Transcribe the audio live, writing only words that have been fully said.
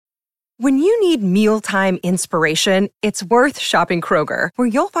When you need mealtime inspiration, it's worth shopping Kroger, where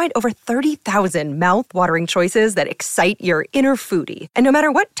you'll find over 30,000 mouth-watering choices that excite your inner foodie. And no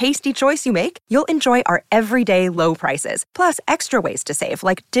matter what tasty choice you make, you'll enjoy our everyday low prices, plus extra ways to save,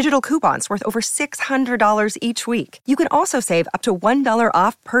 like digital coupons worth over $600 each week. You can also save up to $1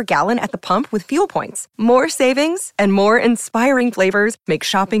 off per gallon at the pump with fuel points. More savings and more inspiring flavors make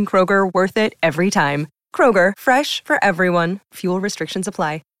shopping Kroger worth it every time. Kroger, fresh for everyone. Fuel restrictions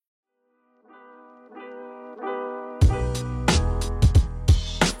apply.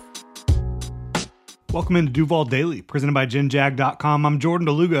 Welcome into Duval Daily, presented by GenJag.com. I'm Jordan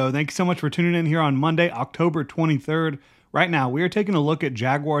DeLugo. Thank you so much for tuning in here on Monday, October 23rd. Right now, we are taking a look at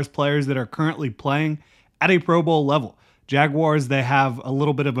Jaguars players that are currently playing at a Pro Bowl level. Jaguars, they have a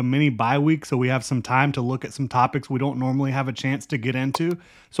little bit of a mini bye week, so we have some time to look at some topics we don't normally have a chance to get into.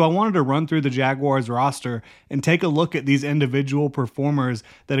 So I wanted to run through the Jaguars roster and take a look at these individual performers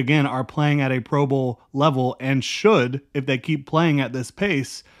that, again, are playing at a Pro Bowl level and should, if they keep playing at this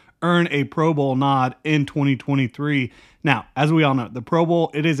pace, earn a Pro Bowl nod in 2023. Now, as we all know, the Pro Bowl,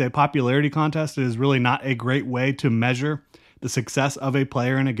 it is a popularity contest. It is really not a great way to measure the success of a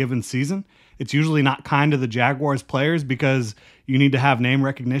player in a given season. It's usually not kind to the Jaguars players because you need to have name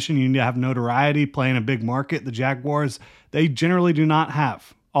recognition. You need to have notoriety, play in a big market. The Jaguars, they generally do not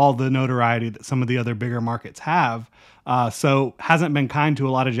have all the notoriety that some of the other bigger markets have. So hasn't been kind to a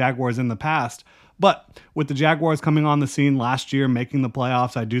lot of Jaguars in the past. But with the Jaguars coming on the scene last year, making the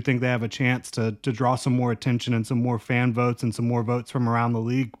playoffs, I do think they have a chance to draw some more attention and some more fan votes and some more votes from around the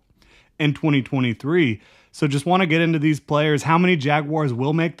league in 2023. So just want to get into these players. How many Jaguars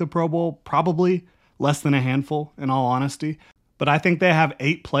will make the Pro Bowl? Probably less than a handful, in all honesty. But I think they have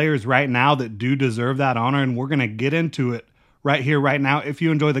 8 players right now that do deserve that honor, and we're going to get into it right here, right now. If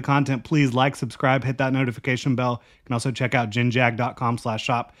you enjoy the content, please like, subscribe, hit that notification bell. You can also check out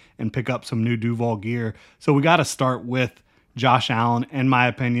genjag.com/shop and pick up some new Duval gear. So we got to start with Josh Allen, in my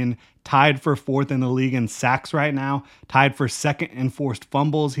opinion, tied for 4th in the league in sacks right now, tied for 2nd in forced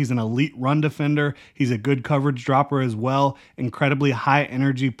fumbles. He's an elite run defender. He's a good coverage dropper as well. Incredibly high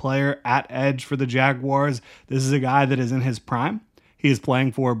energy player at edge for the Jaguars. This is a guy that is in his prime. He is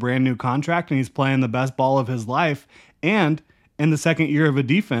playing for a brand new contract, and he's playing the best ball of his life. And in the second year of a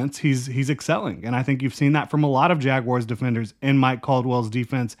defense, he's excelling. And I think you've seen that from a lot of Jaguars defenders in Mike Caldwell's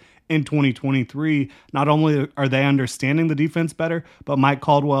defense in 2023. Not only are they understanding the defense better, but Mike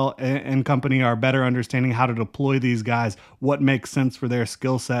Caldwell and company are better understanding how to deploy these guys, what makes sense for their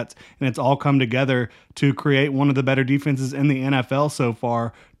skill sets. And it's all come together to create one of the better defenses in the NFL so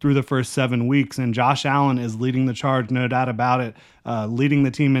far through the first 7 weeks. And Josh Allen is leading the charge, no doubt about it, leading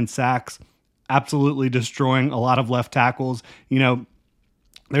the team in sacks, absolutely destroying a lot of left tackles. You know,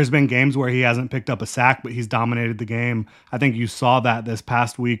 there's been games where he hasn't picked up a sack, but he's dominated the game. I think you saw that this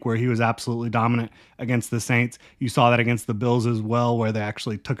past week where he was absolutely dominant against the Saints. You saw that against the Bills as well, where they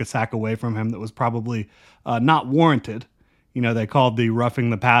actually took a sack away from him that was probably not warranted. You know, they called the roughing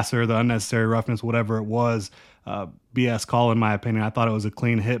the passer, the unnecessary roughness, whatever it was, BS call in my opinion. I thought it was a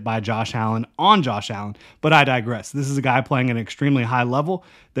clean hit by Josh Allen on Josh Allen, but I digress. This is a guy playing at an extremely high level.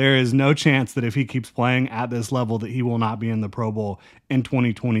 There is no chance that if he keeps playing at this level that he will not be in the Pro Bowl in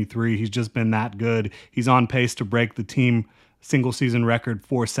 2023. He's just been that good. He's on pace to break the team single season record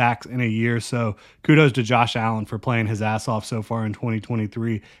for sacks in a year. So kudos to Josh Allen for playing his ass off so far in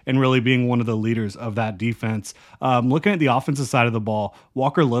 2023 and really being one of the leaders of that defense. Looking at the offensive side of the ball,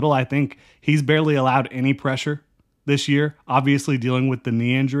 Walker Little, I think he's barely allowed any pressure this year, obviously dealing with the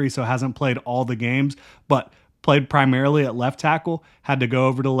knee injury, so hasn't played all the games, but played primarily at left tackle, had to go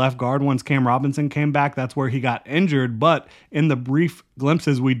over to left guard once Cam Robinson came back. That's where he got injured, but in the brief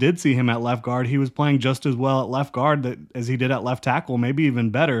glimpses we did see him at left guard, he was playing just as well at left guard as he did at left tackle, maybe even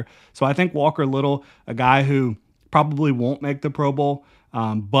better. So I think Walker Little, a guy who probably won't make the Pro Bowl,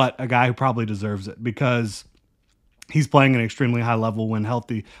 but a guy who probably deserves it because he's playing at an extremely high level when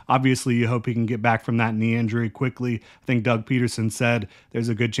healthy. Obviously, you hope he can get back from that knee injury quickly. I think Doug Peterson said there's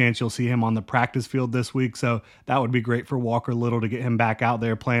a good chance you'll see him on the practice field this week, so that would be great for Walker Little to get him back out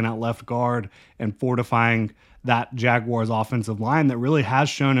there playing at left guard and fortifying that Jaguars offensive line that really has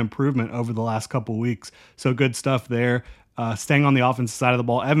shown improvement over the last couple weeks. So good stuff there. Staying on the offensive side of the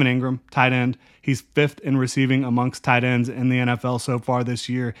ball, Evan Ingram, tight end. He's 5th in receiving amongst tight ends in the NFL so far this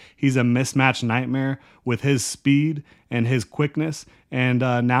year. He's a mismatch nightmare with his speed and his quickness. And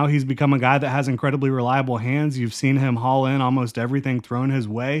now he's become a guy that has incredibly reliable hands. You've seen him haul in almost everything thrown his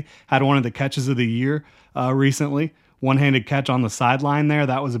way. Had one of the catches of the year recently one-handed catch on the sideline there.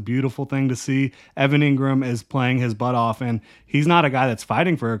 That was a beautiful thing to see. Evan Ingram is playing his butt off, and he's not a guy that's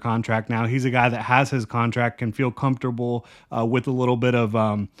fighting for a contract now. He's a guy that has his contract, can feel comfortable with a little bit of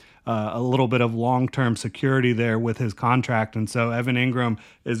long-term security there with his contract. And so Evan Ingram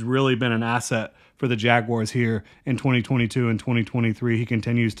has really been an asset for the Jaguars here in 2022 and 2023. He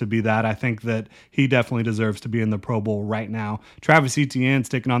continues to be that. I think that he definitely deserves to be in the Pro Bowl right now. Travis Etienne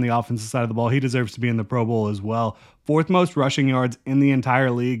sticking on the offensive side of the ball. He deserves to be in the Pro Bowl as well. Fourth most rushing yards in the entire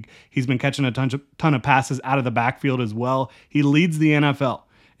league. He's been catching a ton of passes out of the backfield as well. He leads the NFL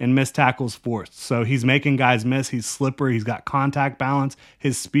and missed tackles forced. So he's making guys miss. He's slippery. He's got contact balance.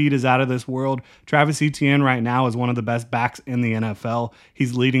 His speed is out of this world. Travis Etienne right now is one of the best backs in the NFL.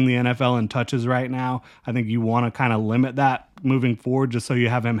 He's leading the NFL in touches right now. I think you want to kind of limit that moving forward just so you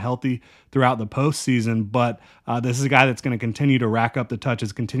have him healthy throughout the postseason. But this is a guy that's going to continue to rack up the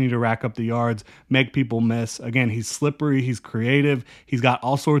touches, continue to rack up the yards, make people miss. Again, he's slippery, he's creative, he's got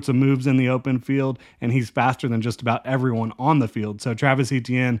all sorts of moves in the open field, and he's faster than just about everyone on the field. So Travis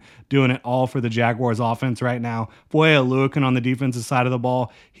Etienne doing it all for the Jaguars offense right now. Foye Oluokun on the defensive side of the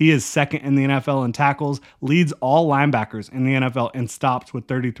ball, he is second in the NFL in tackles, leads all linebackers in the NFL in stops with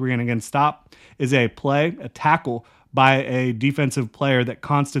 33. And again, stop is a tackle by a defensive player that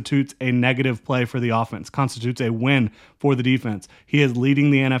constitutes a negative play for the offense, constitutes a win for the defense. He is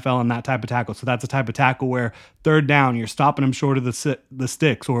leading the NFL in that type of tackle. So that's a type of tackle where third down, you're stopping them short of the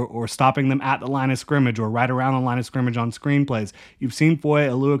sticks or stopping them at the line of scrimmage or right around the line of scrimmage on screen plays. You've seen Foye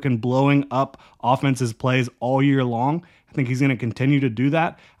Oluokun blowing up offenses plays all year long. I think he's going to continue to do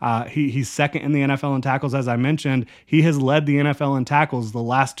that. He's second in the NFL in tackles, as I mentioned. He has led the NFL in tackles the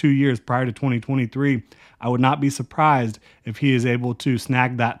last 2 years prior to 2023. I would not be surprised if he is able to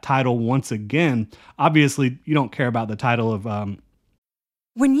snag that title once again. Obviously, you don't care about the title of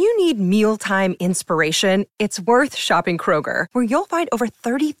When you need mealtime inspiration, it's worth shopping Kroger, where you'll find over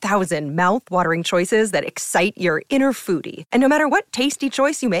 30,000 mouth-watering choices that excite your inner foodie. And no matter what tasty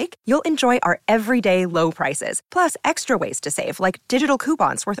choice you make, you'll enjoy our everyday low prices, plus extra ways to save, like digital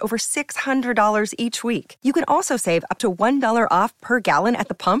coupons worth over $600 each week. You can also save up to $1 off per gallon at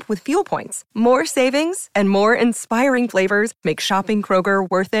the pump with fuel points. More savings and more inspiring flavors make shopping Kroger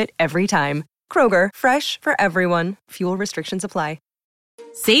worth it every time. Kroger, fresh for everyone. Fuel restrictions apply.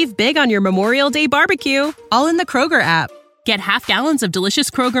 Save big on your Memorial Day barbecue, all in the Kroger app. Get half gallons of delicious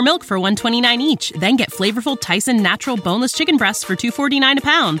Kroger milk for $1.29 each. Then get flavorful Tyson natural boneless chicken breasts for $2.49 a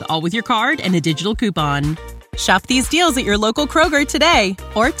pound, all with your card and a digital coupon. Shop these deals at your local Kroger today,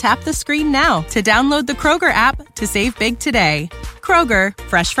 or tap the screen now to download the Kroger app to save big today. Kroger,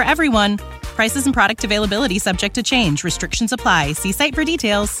 fresh for everyone. Prices and product availability subject to change. Restrictions apply. See site for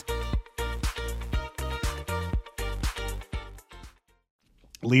details.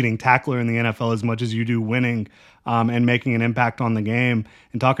 Leading tackler in the NFL as much as you do winning and making an impact on the game.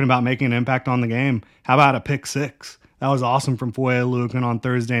 And talking about making an impact on the game, how about a pick six? That was awesome from Foye Oluokun on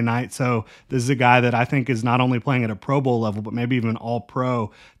Thursday night. So this is a guy that I think is not only playing at a Pro Bowl level, but maybe even all-pro.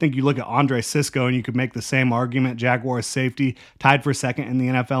 I think you look at Andre Sisco and you could make the same argument. Jaguars safety, tied for second in the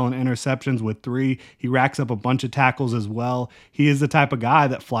NFL in interceptions with 3. He racks up a bunch of tackles as well. He is the type of guy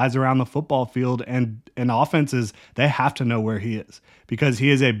that flies around the football field, and offenses, they have to know where he is because he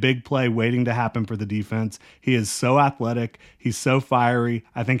is a big play waiting to happen for the defense. He is so athletic. He's so fiery.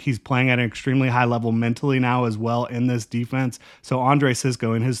 I think he's playing at an extremely high level mentally now as well in this defense. So Andre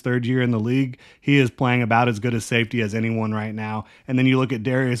Sisco, in his third year in the league, he is playing about as good a safety as anyone right now. And then you look at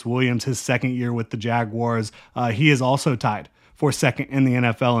Darius Williams, his second year with the Jaguars. He is also tied for second in the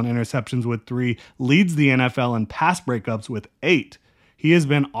NFL in interceptions with 3, leads the NFL in pass breakups with 8. He has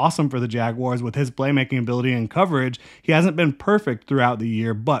been awesome for the Jaguars with his playmaking ability and coverage. He hasn't been perfect throughout the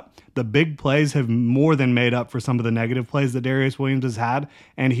year, but the big plays have more than made up for some of the negative plays that Darius Williams has had,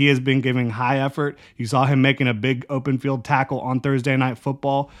 and he has been giving high effort. You saw him making a big open field tackle on Thursday Night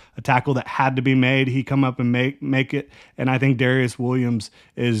Football, a tackle that had to be made. He come up and make it, and I think Darius Williams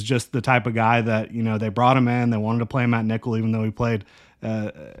is just the type of guy that, you know, they brought him in. They wanted to play him at nickel, even though he played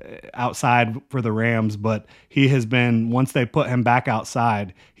outside for the Rams, but he has been, once they put him back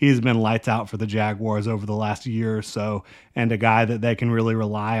outside, he has been lights out for the Jaguars over the last year or so, and a guy that they can really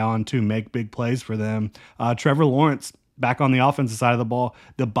rely on to make big plays for them. Trevor Lawrence, back on the offensive side of the ball,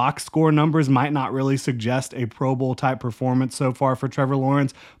 the box score numbers might not really suggest a Pro Bowl type performance so far for Trevor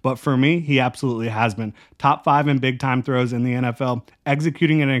Lawrence, but for me, he absolutely has been. Top 5 in big time throws in the NFL,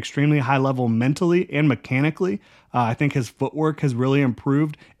 executing at an extremely high level mentally and mechanically. I think his footwork has really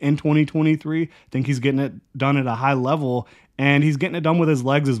improved in 2023. I think he's getting it done at a high level, and he's getting it done with his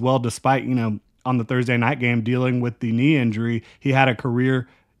legs as well, despite, you know, on the Thursday night game dealing with the knee injury. He had a career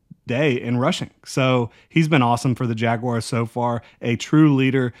day in rushing. So he's been awesome for the Jaguars so far, a true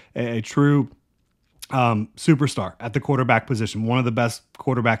leader, a true superstar at the quarterback position, one of the best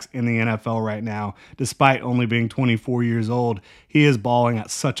quarterbacks in the NFL right now, despite only being 24 years old. He is balling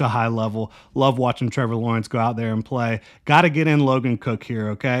at such a high level. Love watching Trevor Lawrence go out there and play. Got to get in Logan Cook here,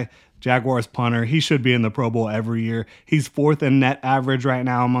 okay? Jaguars punter. He should be in the Pro Bowl every year. He's fourth in net average right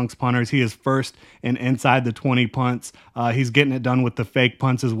now amongst punters. He is first in inside the 20 punts. He's getting it done with the fake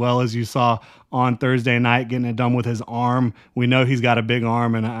punts as well, as you saw on Thursday night, getting it done with his arm. We know he's got a big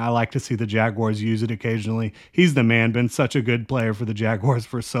arm, and I like to see the Jaguars use it occasionally. He's the man, been such a good player for the Jaguars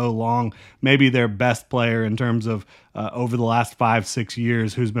for so long. Maybe their best player in terms of over the last 5-6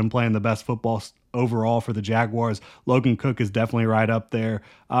 years who's been playing the best football overall for the Jaguars. Logan Cook is definitely right up there.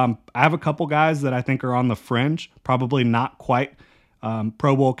 I have a couple guys that I think are on the fringe, probably not quite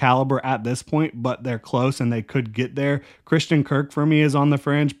Pro Bowl caliber at this point, but they're close and they could get there. Christian Kirk for me is on the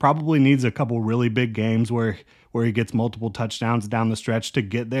fringe, probably needs a couple really big games where he gets multiple touchdowns down the stretch to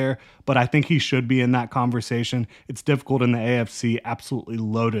get there, but I think he should be in that conversation. It's difficult in the AFC, absolutely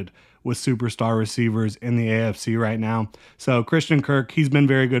loaded with superstar receivers in the AFC right now. So Christian Kirk, he's been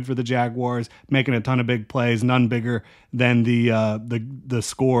very good for the Jaguars, making a ton of big plays, none bigger than the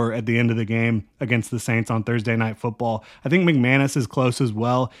score at the end of the game against the Saints on Thursday Night Football. I think McManus is close as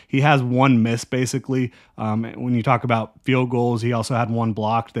well. He has one miss, basically. When you talk about field goals, he also had one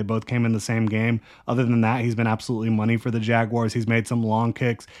blocked. They both came in the same game. Other than that, he's been absolutely money for the Jaguars. He's made some long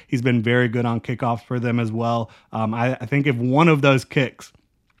kicks. He's been very good on kickoffs for them as well. I think if one of those kicks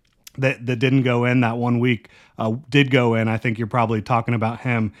that didn't go in that 1 week did go in, I think you're probably talking about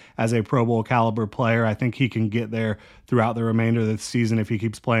him as a Pro Bowl caliber player. I think he can get there throughout the remainder of the season if he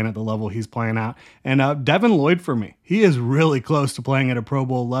keeps playing at the level he's playing at. And Devin Lloyd for me, he is really close to playing at a Pro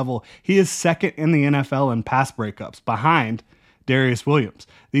Bowl level. He is second in the NFL in pass breakups behind Darius Williams.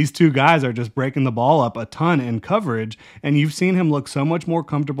 These two guys are just breaking the ball up a ton in coverage, and you've seen him look so much more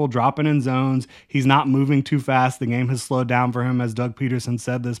comfortable dropping in zones. He's not moving too fast. The game has slowed down for him, as Doug Peterson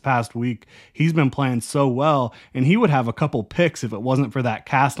said this past week. He's been playing so well, and he would have a couple picks if it wasn't for that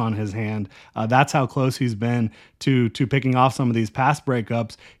cast on his hand. That's how close he's been to picking off some of these pass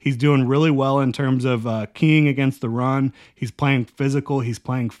breakups. He's doing really well in terms of keying against the run. He's playing physical. He's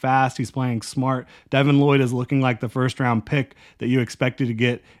playing fast. He's playing smart. Devin Lloyd is looking like the first-round pick that you expected to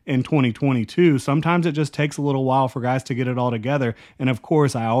get in 2022. Sometimes it just takes a little while for guys to get it all together. And of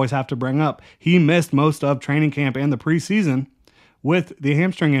course, I always have to bring up, he missed most of training camp and the preseason with the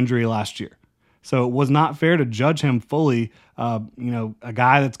hamstring injury last year. So it was not fair to judge him fully. A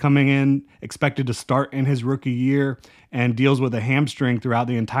guy that's coming in expected to start in his rookie year and deals with a hamstring throughout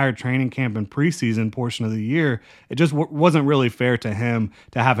the entire training camp and preseason portion of the year. It just wasn't really fair to him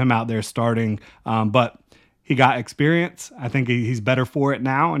to have him out there starting. But he got experience. I think he's better for it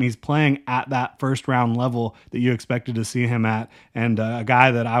now, and he's playing at that first-round level that you expected to see him at. And a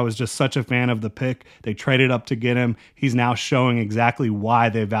guy that I was just such a fan of the pick. They traded up to get him. He's now showing exactly why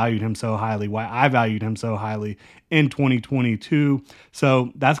they valued him so highly, why I valued him so highly in 2022.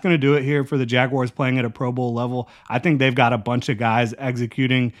 So that's going to do it here for the Jaguars playing at a Pro Bowl level. I think they've got a bunch of guys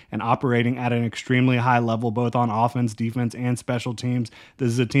executing and operating at an extremely high level, both on offense, defense, and special teams. This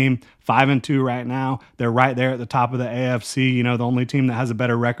is a team 5-2 right now. They're right there at the top of the AFC. The only team that has a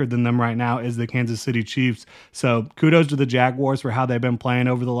better record than them right now is the Kansas City Chiefs. So kudos to the Jaguars for how they've been playing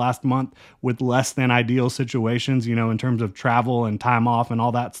over the last month with less than ideal situations, in terms of travel and time off and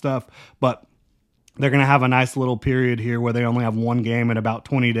all that stuff. But they're going to have a nice little period here where they only have one game in about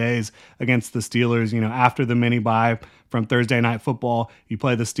 20 days against the Steelers. After the mini bye from Thursday Night Football, you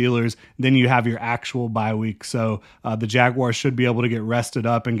play the Steelers, then you have your actual bye week. So the Jaguars should be able to get rested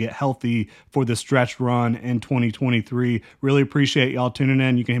up and get healthy for the stretch run in 2023. Really appreciate y'all tuning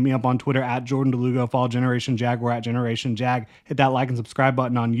in. You can hit me up on Twitter at Jordan DeLugo, follow Generation Jaguar at Generation Jag. Hit that like and subscribe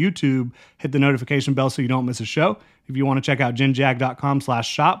button on YouTube. Hit the notification bell so you don't miss a show. If you want to check out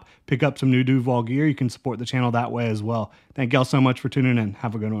genjag.com/shop, pick up some new Duval gear, you can support the channel that way as well. Thank y'all so much for tuning in.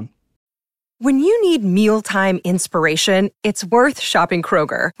 Have a good one. When you need mealtime inspiration, it's worth shopping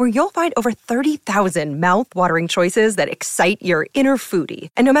Kroger, where you'll find over 30,000 mouth-watering choices that excite your inner foodie.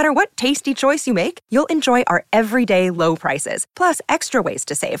 And no matter what tasty choice you make, you'll enjoy our everyday low prices, plus extra ways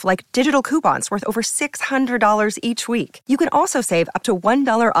to save, like digital coupons worth over $600 each week. You can also save up to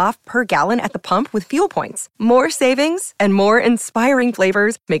 $1 off per gallon at the pump with fuel points. More savings and more inspiring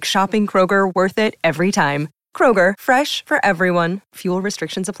flavors make shopping Kroger worth it every time. Kroger, fresh for everyone. Fuel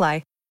restrictions apply.